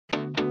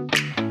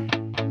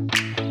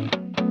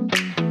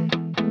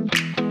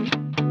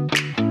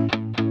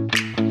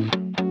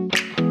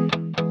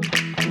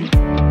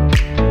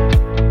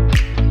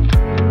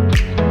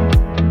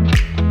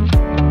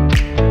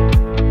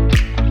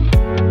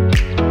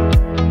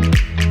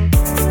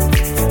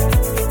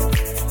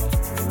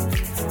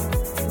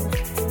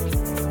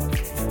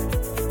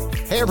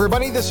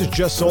everybody. This is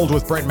Just Sold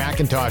with Brent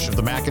McIntosh of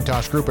the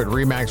McIntosh Group at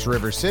RE/MAX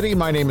River City.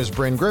 My name is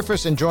Bryn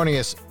Griffiths, and joining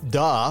us,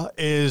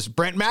 is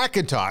Brent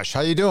McIntosh.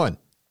 How you doing?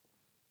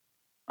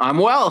 I'm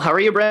well. How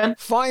are you, Brent?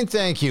 Fine,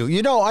 thank you.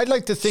 You know, I'd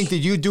like to think that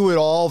you do it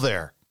all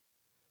there.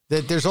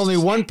 That there's only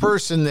one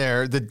person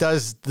there that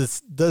does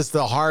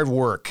the hard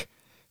work.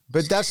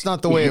 But that's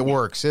not the way it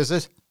works, is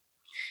it?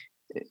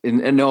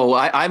 No,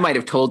 I might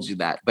have told you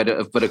that, but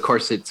of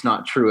course it's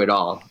not true at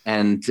all.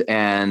 And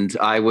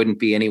I wouldn't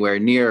be anywhere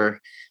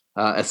near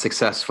as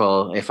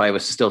successful if I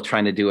was still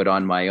trying to do it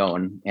on my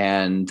own.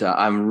 And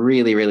I'm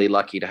really, really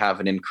lucky to have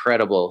an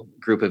incredible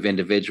group of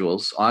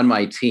individuals on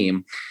my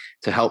team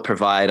to help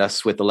provide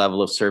us with the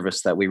level of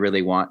service that we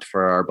really want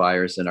for our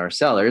buyers and our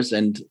sellers.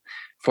 And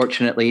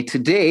fortunately,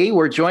 today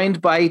we're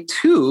joined by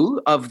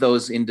two of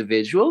those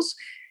individuals,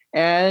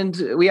 and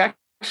we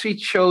actually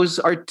chose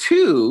our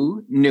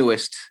two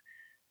newest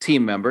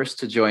team members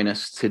to join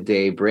us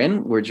today,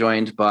 Bryn. We're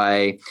joined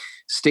by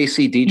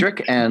Stacey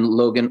Diedrich and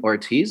Logan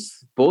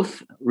Ortiz,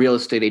 both real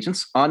estate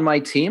agents on my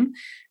team.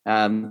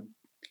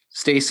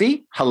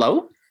 Stacey,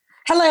 hello.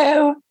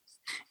 Hello.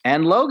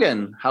 And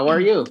Logan, how are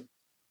you?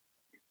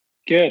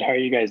 Good. How are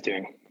you guys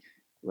doing?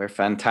 We're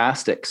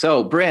fantastic.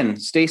 So, Bryn,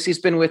 Stacey's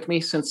been with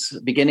me since the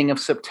beginning of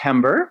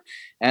September,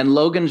 and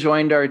Logan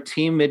joined our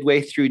team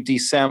midway through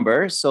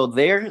December. So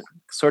they're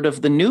sort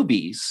of the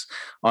newbies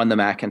on the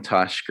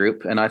McIntosh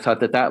Group, and I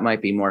thought that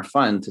might be more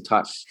fun to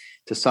talk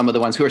to some of the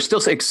ones who are still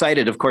so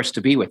excited, of course,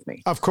 to be with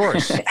me. Of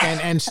course,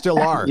 and still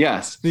are.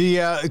 Yes.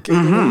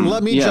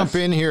 Let me jump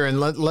in here, and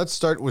let's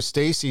start with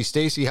Stacey.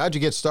 Stacey, how'd you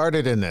get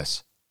started in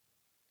this?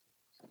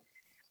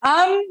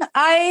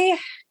 I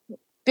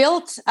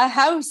built a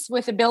house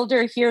with a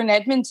builder here in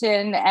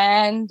Edmonton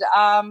and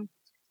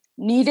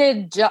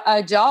needed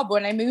a job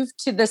when I moved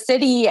to the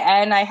city,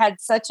 and I had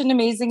such an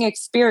amazing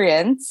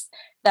experience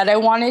that I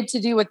wanted to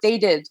do what they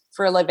did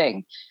for a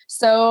living.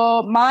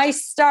 So my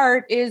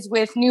start is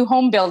with New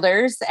Home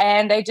Builders,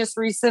 and I just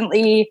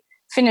recently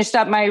finished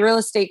up my real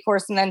estate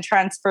course and then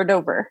transferred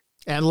over.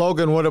 And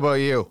Logan, what about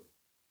you?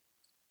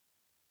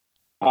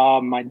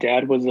 My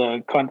dad was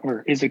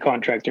is a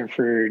contractor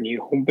for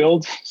New Home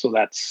Builds, so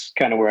that's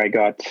kind of where I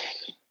got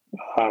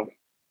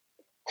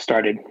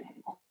started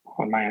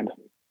on my end.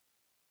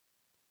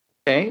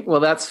 Okay, well,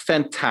 that's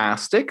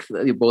fantastic.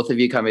 Both of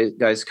you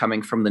guys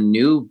coming from the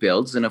new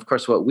builds. And of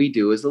course, what we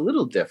do is a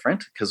little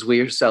different because we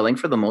are selling,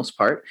 for the most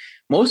part,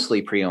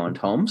 mostly pre-owned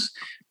homes.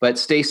 But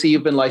Stacey,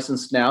 you've been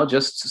licensed now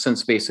just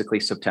since basically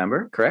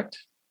September, correct?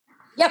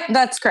 Yep,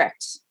 that's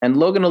correct. And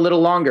Logan, a little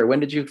longer. When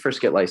did you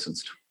first get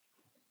licensed?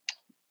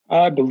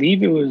 I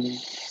believe it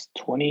was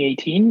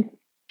 2018.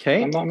 Okay.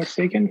 If I'm not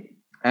mistaken.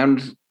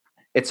 And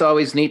it's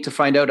always neat to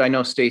find out. I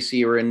know, Stacey,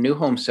 you were in new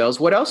home sales.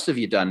 What else have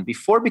you done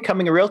before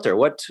becoming a realtor?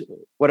 What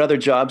other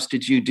jobs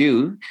did you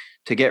do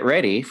to get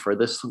ready for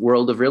this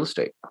world of real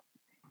estate?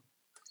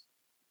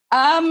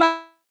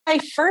 My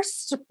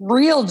first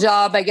real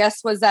job, I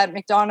guess, was at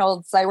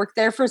McDonald's. I worked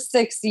there for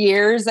 6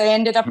 years. I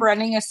ended up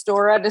running a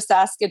store out of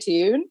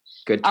Saskatoon.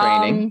 Good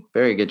training.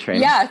 Very good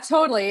training. Yeah,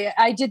 totally.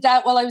 I did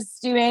that while I was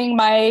doing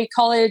my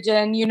college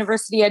and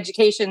university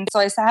education. So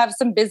I have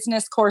some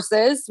business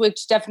courses,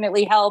 which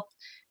definitely help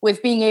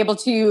with being able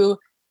to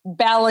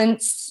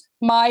balance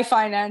my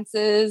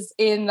finances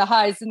in the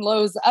highs and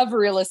lows of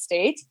real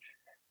estate.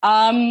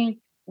 Then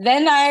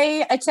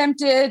I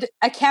attempted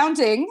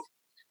accounting,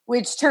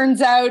 which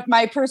turns out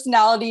my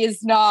personality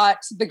is not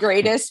the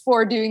greatest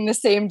for doing the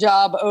same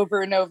job over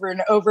and over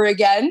and over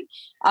again.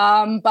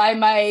 By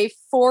my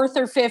fourth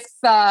or fifth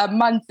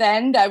month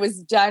end, I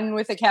was done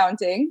with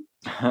accounting.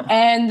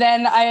 And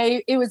then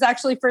it was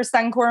actually for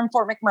Suncor in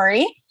Fort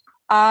McMurray.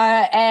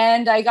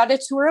 And I got a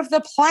tour of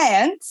the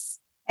plants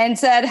and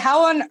said,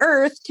 how on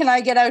earth can I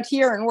get out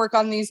here and work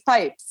on these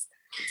pipes?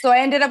 So I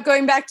ended up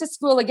going back to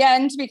school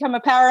again to become a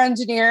power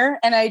engineer.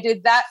 And I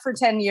did that for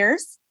 10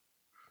 years.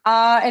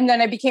 And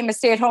then I became a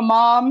stay-at-home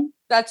mom.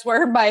 That's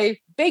where my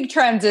big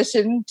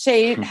transition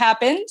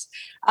happened.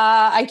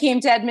 I came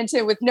to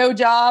Edmonton with no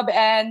job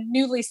and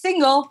newly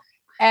single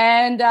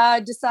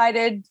and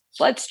decided,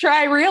 let's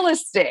try real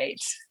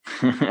estate.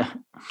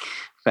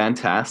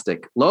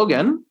 Fantastic.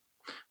 Logan,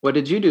 what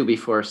did you do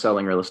before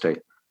selling real estate?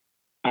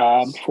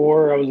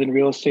 Before I was in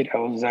real estate, I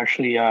was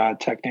actually a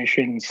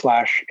technician /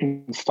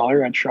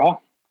 installer at Shaw.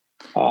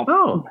 I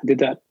did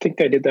that. I think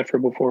I did that for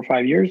about 4 or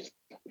 5 years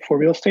for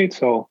real estate.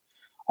 So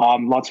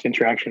lots of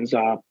interactions,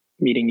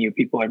 meeting new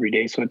people every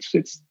day. So it's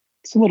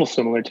a little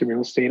similar to real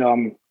estate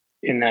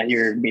in that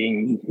you're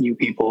meeting new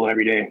people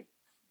every day.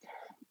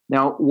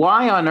 Now,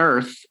 why on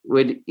earth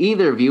would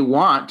either of you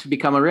want to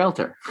become a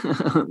realtor?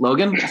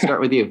 Logan, let's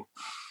start with you.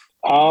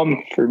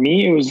 For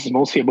me, it was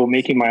mostly about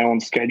making my own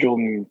schedule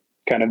and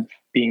kind of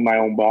being my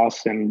own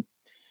boss. And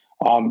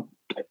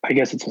I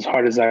guess it's as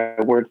hard as I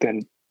worked,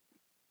 and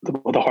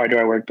the harder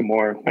I work, the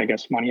more, I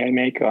guess, money I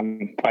make.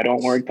 If I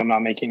don't work, I'm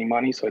not making any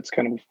money. So it's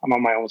kind of, I'm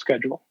on my own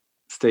schedule.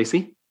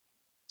 Stacey?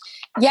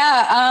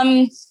 Yeah.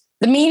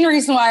 The main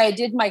reason why I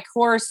did my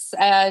course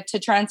to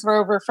transfer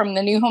over from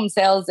the new home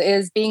sales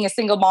is being a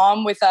single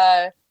mom with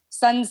a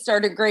son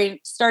starting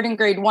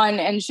grade 1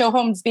 and show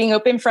homes being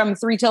open from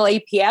 3 till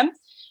 8 p.m.,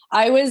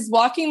 I was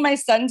walking my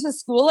son to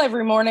school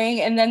every morning,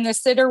 and then the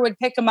sitter would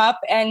pick him up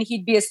and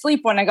he'd be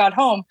asleep when I got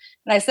home.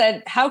 And I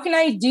said, how can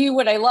I do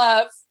what I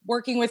love,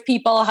 working with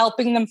people,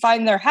 helping them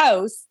find their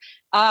house,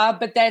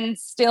 but then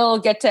still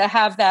get to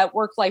have that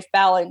work-life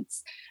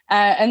balance?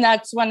 And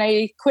that's when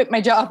I quit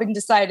my job and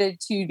decided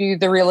to do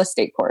the real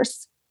estate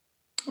course.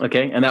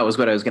 Okay. And that was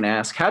what I was going to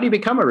ask. How do you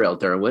become a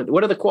realtor?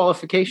 What are the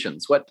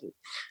qualifications?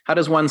 How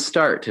does one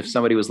start if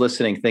somebody was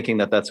listening thinking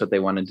that that's what they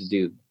wanted to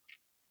do?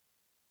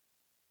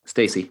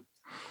 Stacey.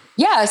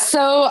 Yeah.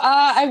 So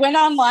I went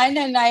online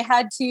and I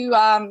had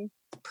to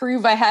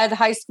prove I had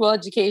high school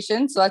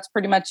education. So that's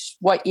pretty much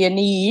what you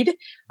need.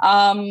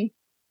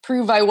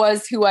 Prove I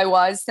was who I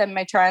was, send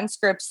my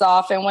transcripts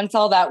off. And once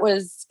all that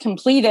was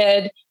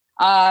completed,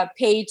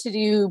 pay to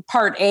do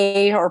part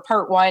A or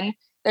part 1.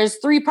 There's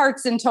 3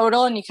 parts in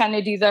total, and you kind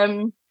of do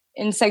them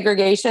in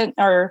segregation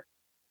or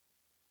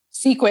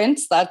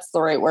sequence. That's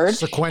the right word.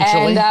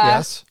 Sequentially,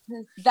 yes.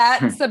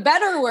 That's a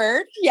better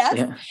word. Yes.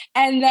 Yeah.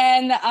 And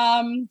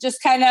then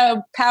just kind of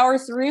power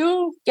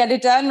through, get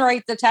it done,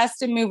 write the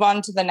test, and move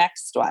on to the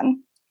next one.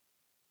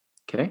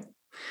 Okay.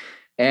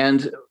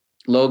 And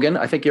Logan,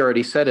 I think you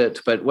already said it,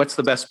 but what's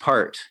the best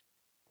part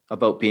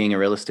about being a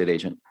real estate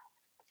agent?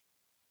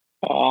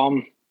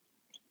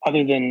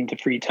 Other than the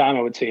free time,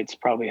 I would say it's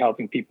probably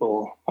helping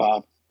people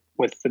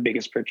with the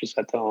biggest purchase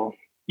that they'll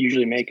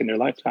usually make in their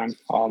lifetime.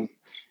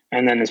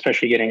 And then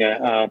especially getting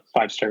a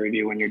 5-star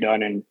review when you're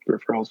done and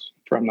referrals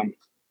from them.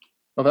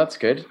 Well, that's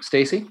good.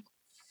 Stacey?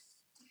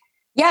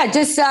 Yeah,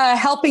 just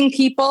helping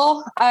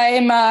people.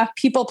 I'm a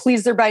people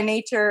pleaser by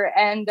nature.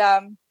 And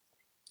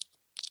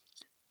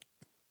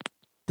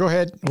go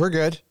ahead. We're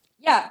good.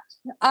 Yeah.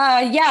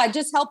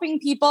 Just helping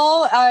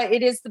people.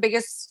 It is the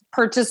biggest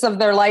purchase of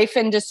their life,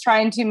 and just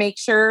trying to make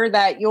sure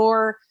that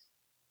you're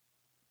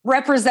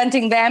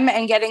representing them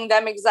and getting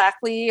them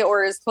exactly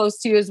or as close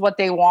to as what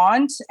they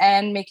want,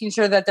 and making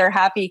sure that they're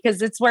happy,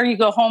 because it's where you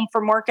go home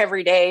from work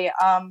every day.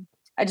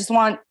 I just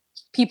want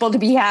people to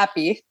be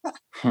happy.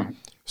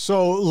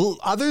 So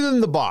other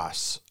than the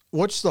boss,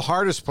 what's the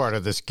hardest part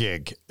of this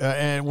gig?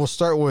 And we'll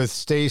start with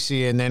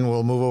Stacey and then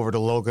we'll move over to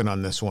Logan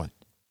on this one.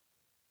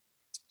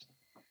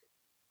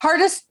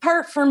 Hardest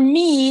part for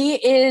me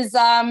is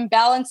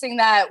balancing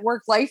that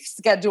work-life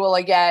schedule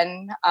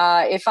again.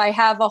 If I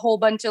have a whole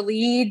bunch of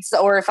leads,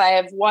 or if I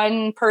have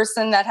one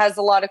person that has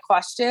a lot of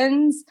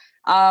questions,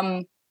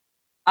 I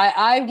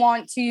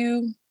want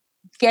to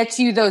get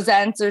you those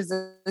answers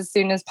as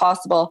soon as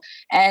possible.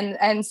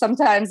 And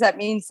sometimes that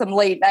means some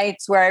late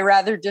nights where I'd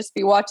rather just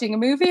be watching a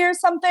movie or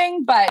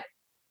something. But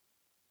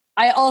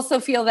I also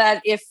feel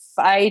that if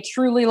I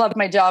truly love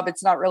my job,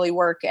 it's not really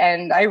work.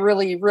 And I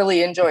really,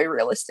 really enjoy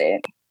real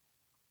estate.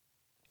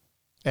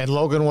 And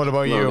Logan, what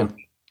about you?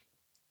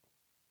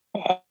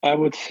 I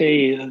would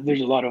say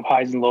there's a lot of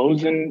highs and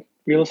lows in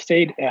real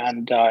estate,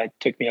 and it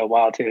took me a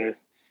while to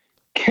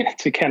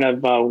kind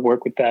of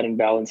work with that and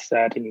balance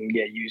that and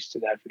get used to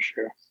that for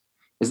sure.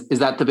 Is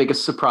that the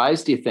biggest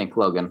surprise, do you think,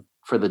 Logan,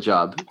 for the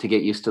job, to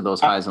get used to those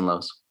highs and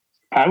lows?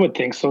 I would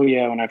think so,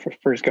 yeah. When I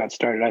first got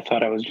started, I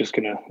thought it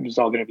was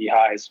all going to be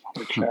highs,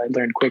 which I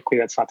learned quickly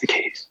that's not the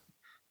case.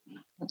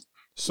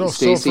 So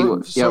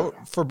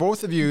for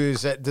both of you,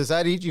 does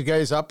that eat you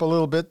guys up a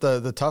little bit?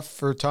 The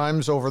tougher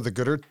times over the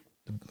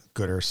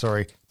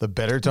the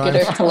better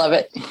times. I love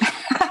it.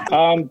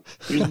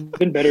 There's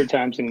been better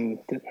times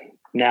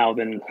now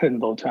than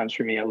low times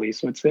for me, at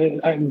least. So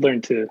I've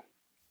learned to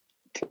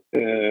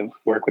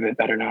work with it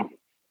better now.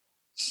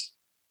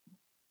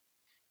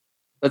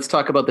 Let's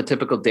talk about the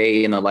typical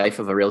day in the life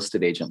of a real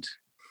estate agent.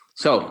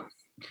 So,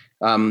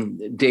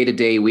 day to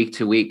day, week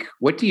to week,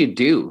 what do you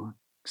do,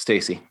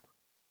 Stacey?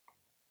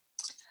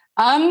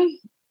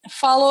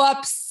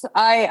 Follow-ups.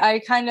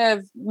 I kind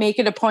of make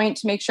it a point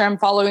to make sure I'm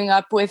following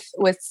up with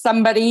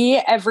somebody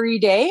every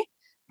day.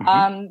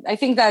 Mm-hmm. I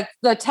think that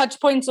the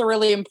touch points are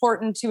really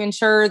important to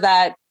ensure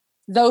that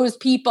those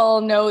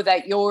people know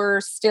that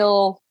you're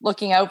still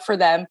looking out for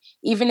them.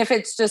 Even if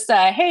it's just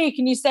hey,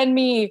 can you send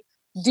me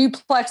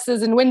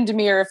duplexes in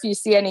Windermere if you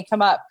see any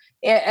come up?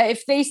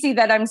 If they see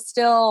that I'm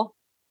still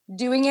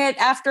doing it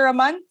after a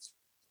month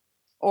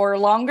or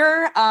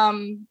longer,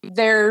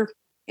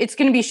 it's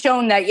going to be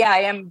shown that, yeah, I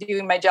am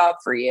doing my job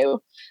for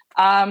you.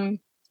 I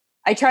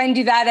try and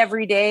do that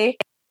every day.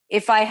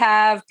 If I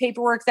have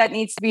paperwork that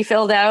needs to be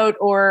filled out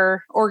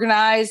or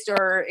organized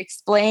or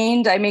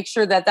explained, I make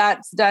sure that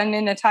that's done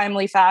in a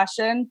timely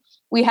fashion.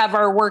 We have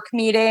our work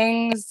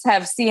meetings,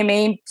 have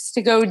CMAs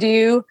to go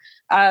do,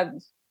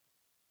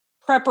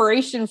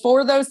 preparation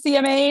for those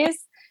CMAs.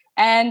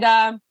 And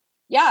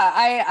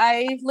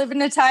I live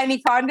in a tiny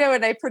condo,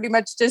 and I pretty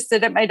much just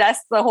sit at my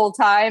desk the whole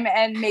time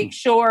and make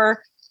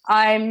sure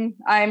I'm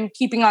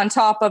keeping on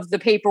top of the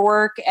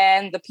paperwork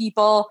and the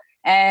people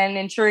and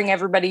ensuring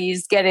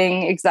everybody's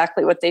getting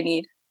exactly what they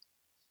need.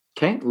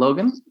 Okay,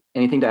 Logan,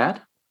 anything to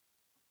add?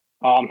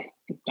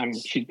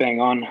 She's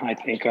bang on. I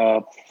think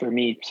for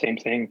me, same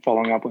thing,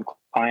 following up with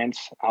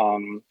clients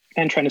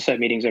and trying to set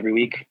meetings every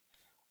week.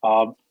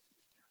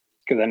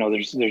 because I know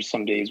there's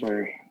some days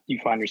where you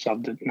find yourself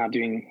not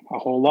doing a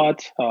whole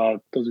lot.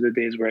 Those are the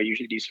days where I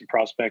usually do some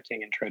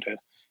prospecting and try to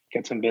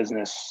get some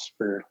business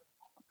for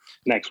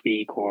next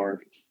week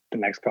or the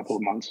next couple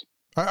of months.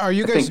 Are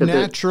you guys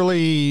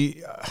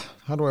naturally,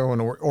 how do I want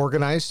to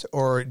organized,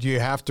 or do you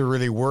have to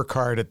really work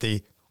hard at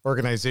the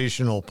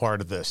organizational part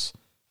of this?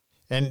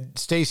 And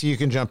Stacey, you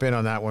can jump in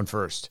on that one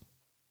first.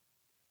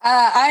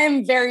 I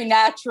am very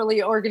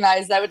naturally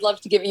organized. I would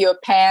love to give you a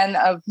pan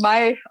of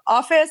my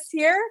office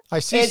here. I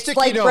see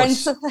sticky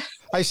notes.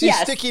 I see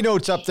sticky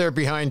notes up there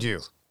behind you.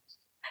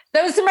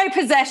 Those are my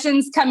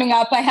possessions coming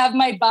up. I have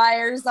my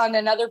buyers on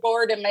another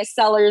board and my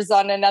sellers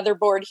on another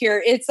board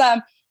here. It's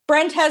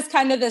Brent has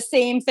kind of the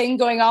same thing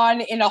going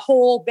on in a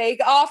whole big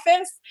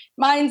office.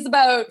 Mine's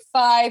about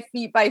 5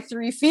 feet by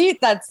 3 feet.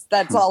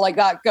 That's all I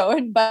got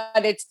going,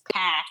 but it's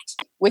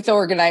packed with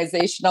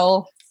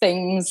organizational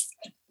things.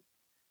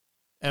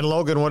 And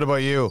Logan, what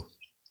about you?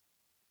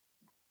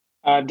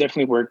 I've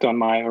definitely worked on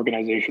my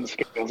organization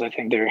skills. I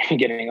think they're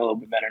getting a little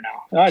bit better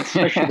now,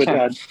 especially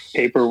with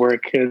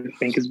paperwork. I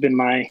think has been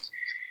my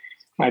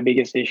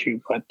biggest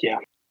issue. But yeah.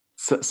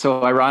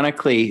 So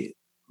ironically,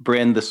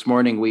 Bryn, this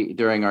morning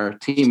during our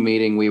team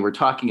meeting, we were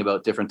talking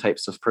about different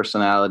types of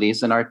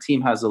personalities, and our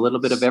team has a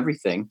little bit of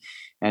everything.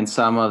 And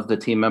some of the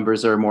team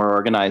members are more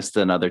organized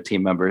than other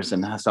team members,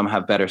 and some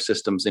have better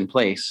systems in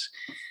place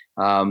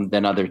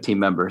than other team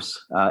members.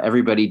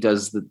 Everybody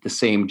does the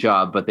same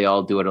job, but they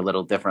all do it a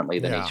little differently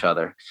than each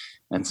other.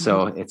 And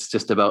so it's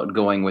just about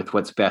going with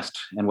what's best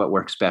and what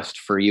works best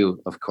for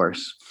you, of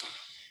course.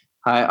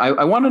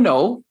 I want to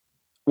know,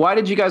 why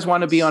did you guys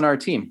want to be on our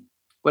team?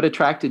 What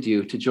attracted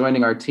you to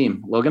joining our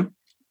team? Logan?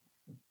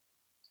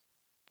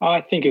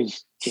 I think it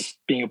was just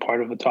being a part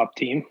of a top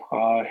team.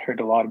 I heard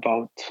a lot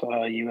about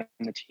you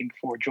and the team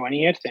before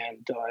joining it,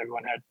 and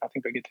everyone had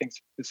nothing but good things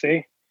to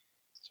say.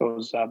 So I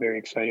was very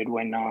excited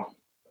when I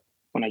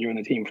joined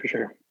the team, for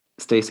sure.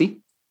 Stacey?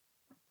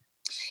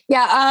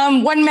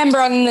 Yeah, one member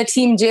on the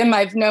team, Jim,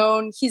 I've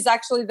known. He's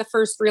actually the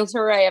first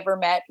realtor I ever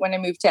met when I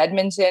moved to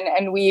Edmonton,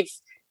 and we've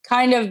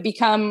kind of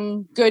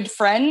become good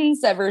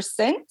friends ever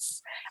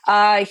since.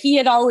 He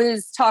had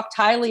always talked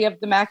highly of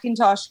the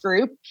Macintosh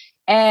Group,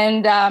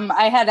 and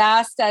I had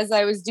asked as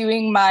I was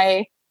doing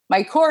my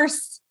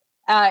course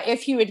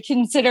if he would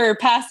consider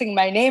passing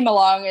my name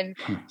along, and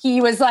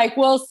he was like,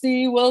 we'll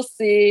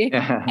see.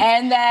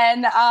 And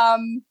then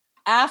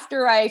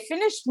after I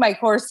finished my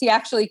course, he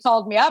actually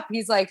called me up.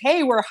 He's like,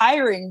 hey, we're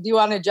hiring. Do you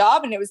want a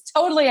job? And it was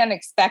totally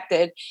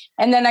unexpected.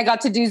 And then I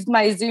got to do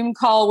my Zoom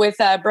call with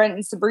Brent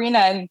and Sabrina,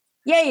 and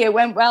yay, it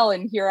went well.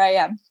 And here I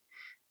am.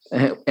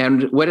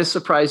 And what has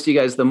surprised you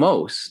guys the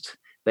most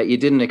that you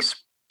didn't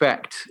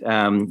expect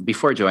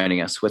before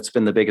joining us? What's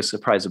been the biggest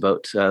surprise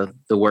about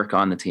the work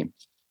on the team?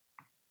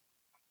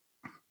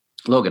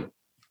 Logan?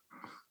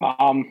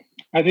 I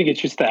think it's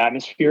just the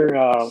atmosphere.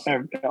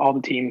 All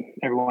the team,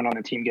 everyone on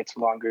the team gets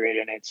along great,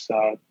 and it's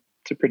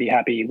a pretty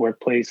happy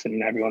workplace,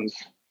 and everyone's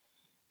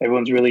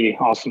really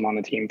awesome on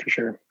the team for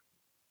sure.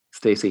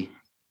 Stacey?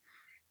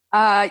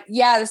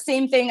 Yeah, the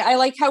same thing. I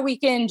like how we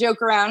can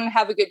joke around and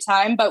have a good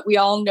time, but we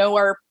all know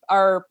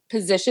our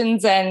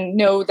positions and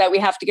know that we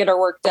have to get our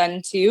work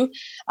done too.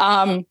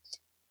 I'm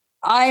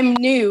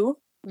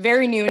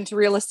very new into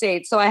real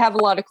estate, so I have a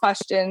lot of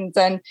questions.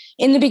 And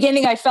in the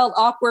beginning, I felt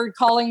awkward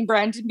calling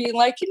Brent and being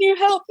like, "Can you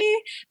help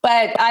me?"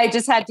 But I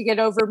just had to get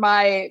over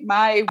my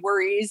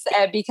worries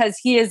because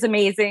he is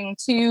amazing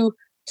to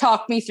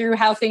talk me through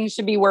how things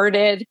should be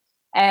worded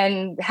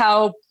and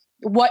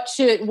what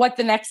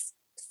the next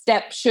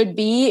step should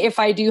be if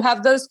I do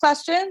have those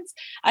questions.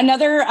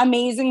 Another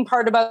amazing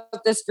part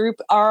about this group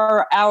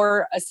are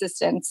our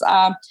assistants.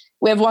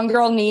 We have one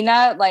girl,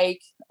 Nina,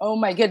 oh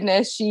my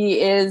goodness,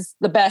 she is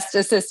the best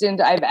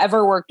assistant I've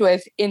ever worked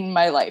with in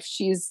my life.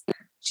 She's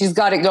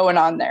got it going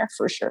on there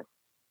for sure.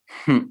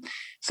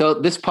 So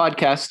this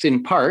podcast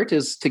in part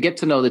is to get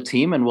to know the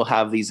team, and we'll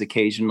have these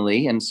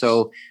occasionally. And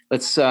so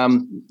let's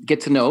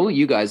get to know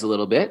you guys a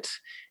little bit.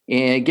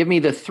 And give me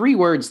the 3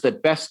 words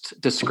that best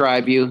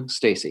describe you,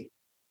 Stacey.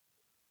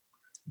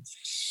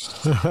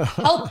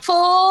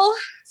 Helpful,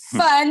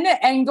 fun,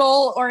 and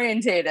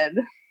goal-orientated.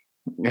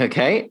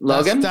 Okay,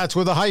 Logan? That's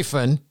with a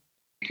hyphen.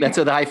 That's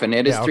with a hyphen.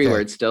 It is 3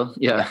 words still.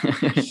 Yeah.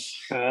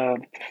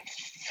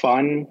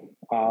 Fun,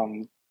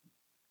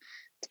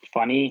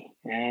 funny,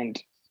 and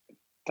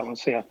I want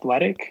to say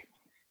athletic.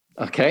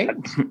 Okay.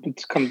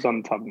 It comes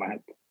on the top of my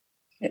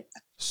head.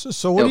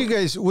 So what do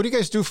you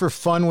guys do for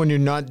fun when you're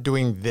not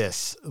doing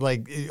this,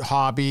 like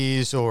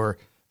hobbies or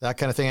that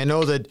kind of thing? I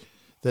know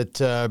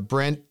that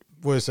Brent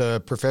was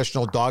a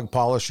professional dog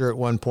polisher at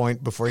one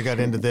point before he got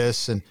into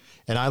this, and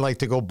I like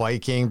to go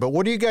biking. But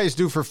what do you guys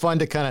do for fun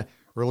to kind of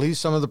release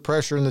some of the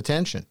pressure and the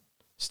tension?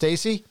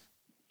 Stacey?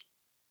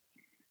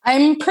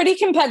 I'm pretty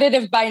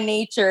competitive by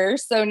nature,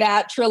 so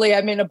naturally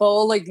I'm in a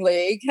bowling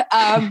league.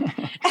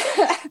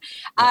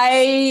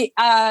 I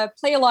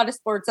play a lot of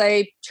sports.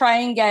 I try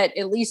and get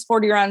at least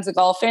 40 rounds of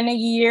golf in a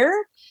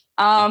year.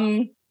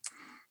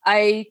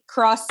 I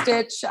cross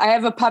stitch. I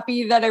have a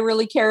puppy that I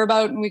really care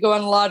about, and we go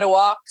on a lot of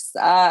walks.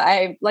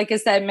 Like I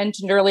said,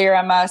 mentioned earlier,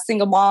 I'm a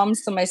single mom,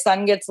 so my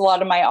son gets a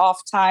lot of my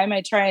off time.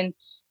 I try and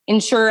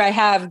ensure I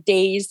have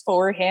days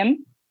for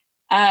him.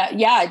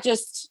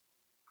 Just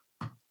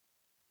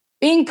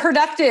being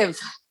productive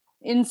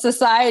in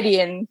society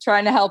and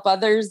trying to help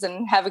others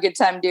and have a good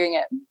time doing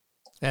it.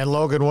 And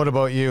Logan, what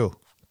about you?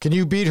 Can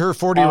you beat her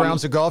 40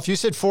 rounds of golf? You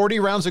said 40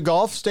 rounds of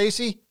golf,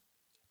 Stacey?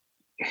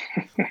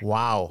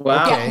 Wow.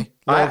 Okay.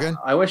 Logan.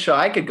 I wish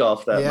I could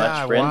golf that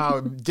much, Bryn.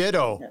 Wow.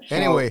 Ditto.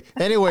 Anyway,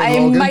 I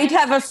Logan. might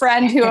have a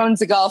friend who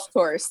owns a golf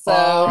course,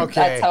 so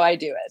that's how I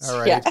do it. All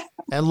right. Yeah.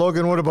 And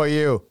Logan, what about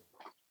you?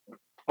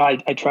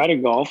 I try to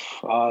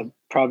golf.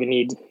 Probably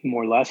need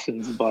more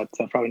lessons, but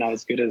probably not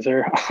as good as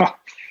her.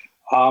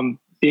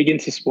 Big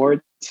into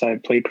sports. I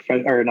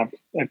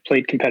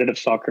played competitive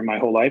soccer my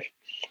whole life.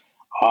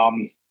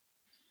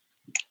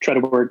 Try to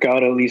work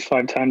out at least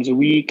 5 times a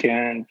week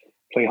and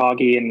play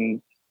hockey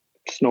and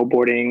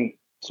snowboarding.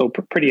 So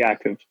pretty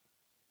active.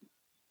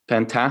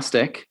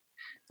 Fantastic.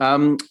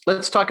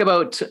 Let's talk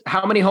about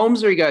how many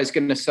homes are you guys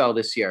going to sell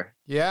this year?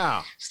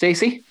 Yeah.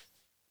 Stacey?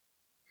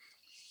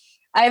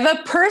 I have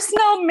a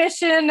personal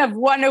mission of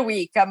 1 a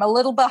week. I'm a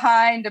little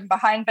behind. I'm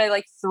behind by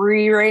like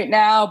 3 right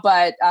now,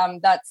 but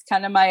that's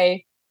kind of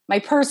my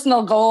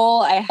personal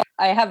goal. I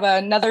have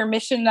another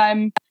mission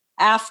I'm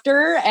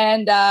after,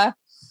 and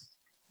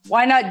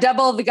why not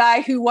double the guy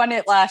who won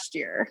it last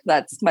year?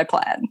 That's my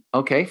plan.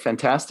 Okay,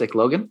 fantastic.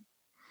 Logan?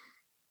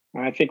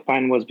 I think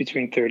mine was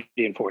between 30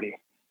 and 40.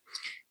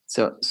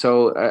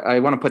 So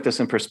I want to put this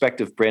in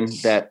perspective, Bryn,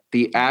 that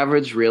the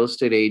average real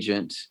estate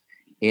agent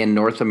in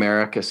North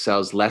America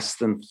sells less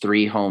than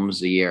 3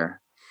 homes a year.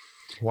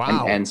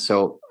 Wow. And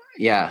so,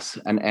 yes.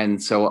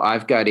 And so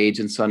I've got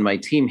agents on my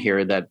team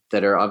here that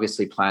are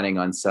obviously planning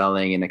on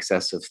selling in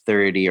excess of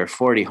 30 or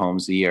 40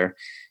 homes a year.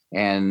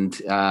 And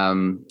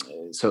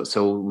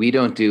so we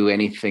don't do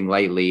anything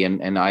lightly.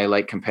 And I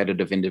like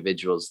competitive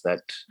individuals that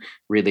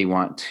really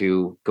want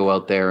to go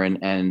out there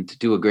and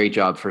do a great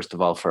job, first of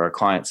all, for our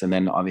clients, and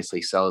then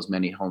obviously sell as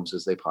many homes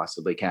as they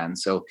possibly can.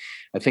 So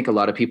I think a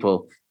lot of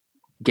people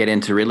get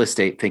into real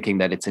estate thinking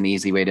that it's an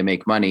easy way to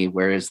make money,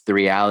 whereas the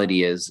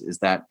reality is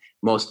that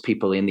most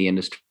people in the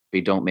industry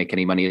don't make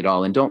any money at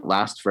all and don't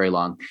last very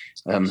long.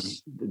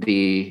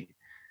 The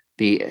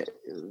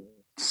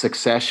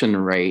succession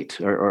rate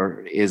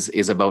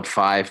is about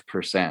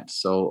 5%.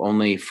 So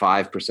only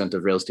 5%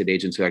 of real estate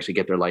agents who actually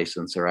get their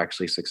license are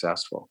actually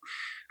successful.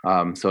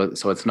 So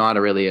it's not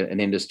really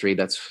an industry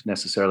that's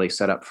necessarily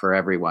set up for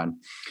everyone.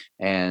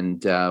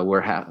 And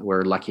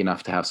we're lucky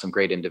enough to have some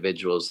great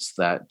individuals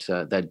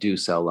that do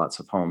sell lots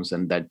of homes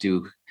and that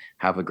do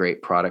have a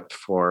great product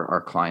for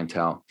our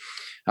clientele.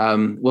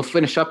 We'll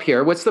finish up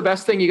here. What's the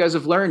best thing you guys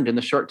have learned in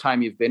the short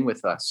time you've been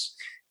with us?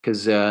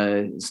 Because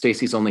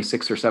Stacey's only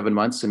 6 or 7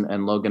 months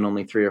and Logan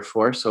only 3 or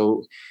 4.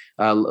 So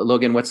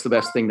Logan, what's the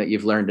best thing that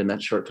you've learned in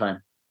that short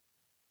time?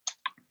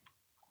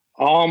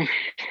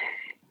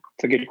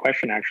 It's a good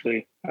question,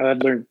 actually. I've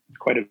learned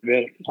quite a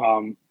bit.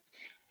 I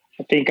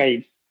think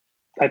my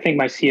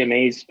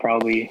CMAs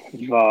probably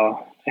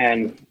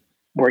and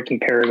working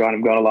Paragon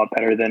have got a lot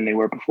better than they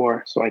were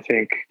before. So I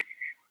think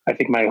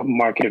my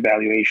market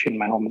evaluation,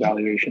 my home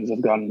evaluations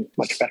have gone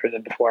much better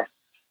than before.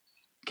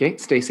 Okay,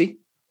 Stacey.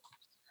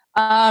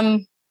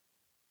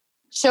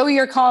 Show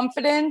your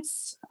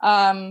confidence.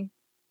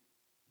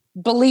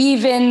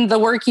 Believe in the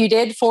work you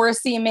did for a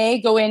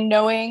CMA. Go in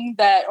knowing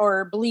that,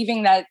 or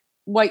believing that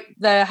what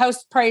the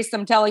house price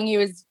I'm telling you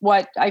is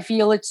what I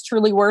feel it's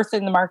truly worth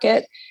in the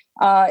market.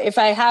 If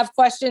I have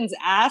questions,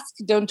 ask.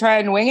 Don't try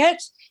and wing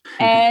it.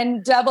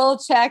 And double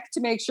check to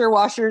make sure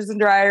washers and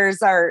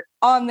dryers are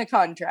on the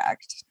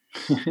contract.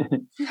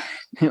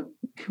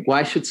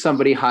 Why should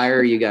somebody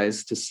hire you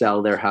guys to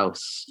sell their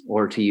house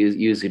or to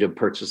use you to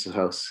purchase a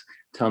house?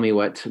 Tell me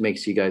what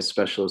makes you guys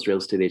special as real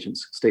estate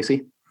agents.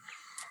 Stacey?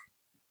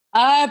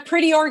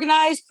 Pretty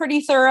organized,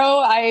 pretty thorough.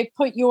 I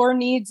put your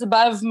needs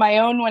above my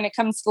own when it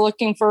comes to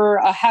looking for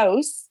a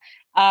house.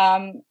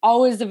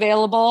 Always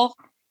available.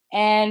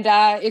 And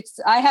I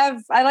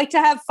like to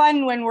have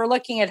fun when we're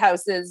looking at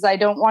houses. I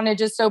don't want to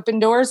just open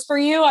doors for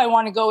you. I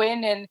want to go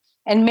in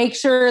and make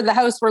sure the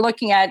house we're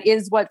looking at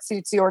is what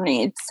suits your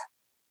needs.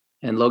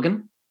 And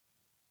Logan?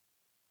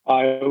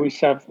 I always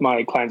have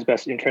my client's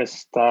best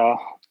interest,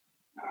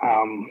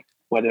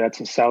 whether that's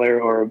a seller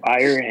or a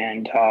buyer.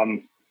 And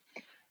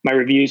my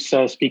reviews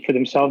speak for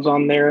themselves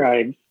on there.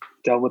 I've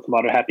dealt with a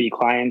lot of happy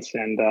clients,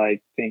 and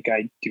I think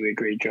I do a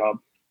great job.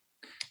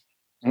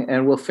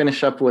 And we'll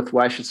finish up with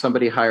why should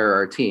somebody hire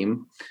our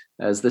team,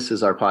 as this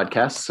is our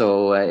podcast.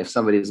 So if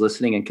somebody's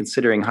listening and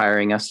considering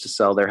hiring us to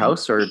sell their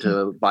house or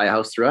to buy a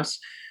house through us,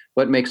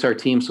 what makes our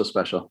team so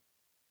special?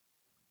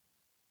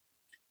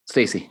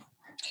 Stacey.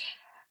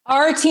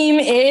 Our team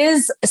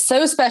is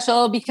so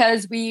special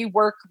because we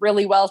work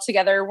really well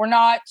together. We're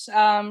not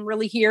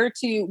really here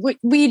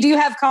we do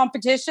have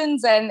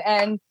competitions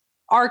and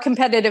are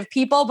competitive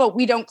people, but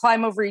we don't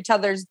climb over each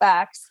other's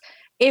backs.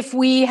 if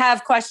we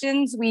have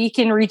questions, we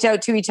can reach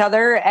out to each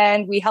other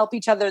and we help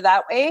each other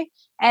that way.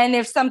 And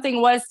if something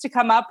was to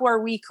come up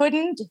where I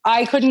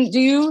couldn't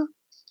do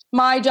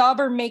my job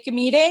or make a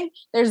meeting,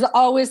 there's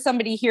always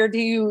somebody here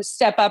to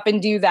step up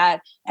and do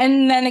that.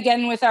 And then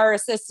again, with our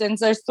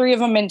assistants, there's 3 of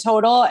them in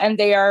total and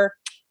they are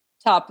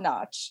top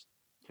notch.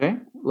 Okay.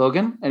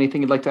 Logan,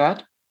 anything you'd like to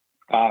add?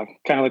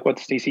 Kind of like what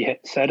Stacey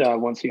said,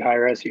 once you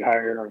hire us, you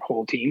hire our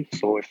whole team.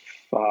 So if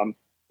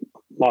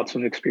lots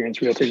of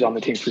experienced realtors on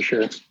the team for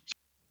sure.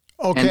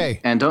 Okay.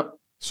 And a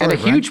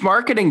huge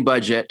marketing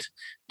budget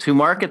to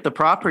market the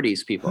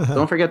properties, people.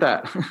 Don't forget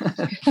that.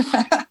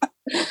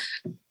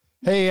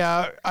 Hey,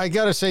 I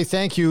got to say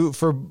thank you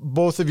for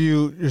both of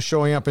you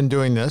showing up and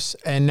doing this.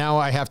 And now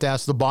I have to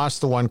ask the boss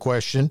the one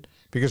question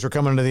because we're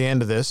coming to the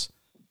end of this.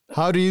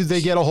 How do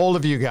they get a hold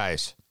of you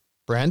guys?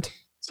 Brent?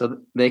 So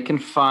they can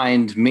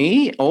find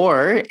me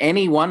or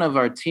any one of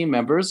our team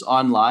members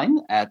online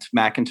at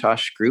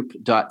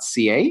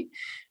macintoshgroup.ca.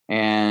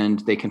 And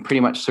they can pretty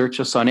much search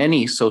us on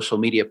any social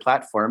media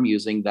platform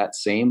using that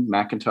same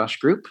Macintosh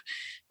Group.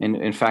 And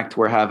in fact,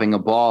 we're having a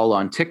ball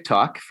on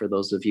TikTok for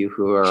those of you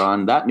who are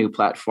on that new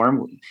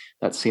platform.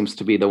 That seems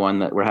to be the one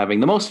that we're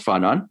having the most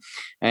fun on.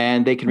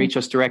 And they can reach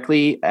us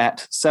directly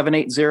at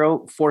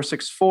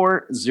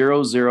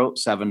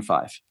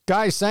 780-464-0075.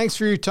 Guys, thanks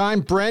for your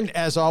time. Brent,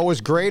 as always,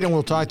 great. And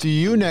we'll talk to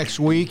you next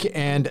week.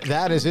 And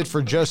that is it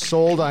for Just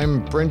Sold.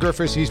 I'm Brent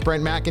Griffiths. He's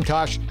Brent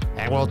McIntosh.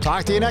 And we'll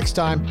talk to you next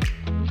time.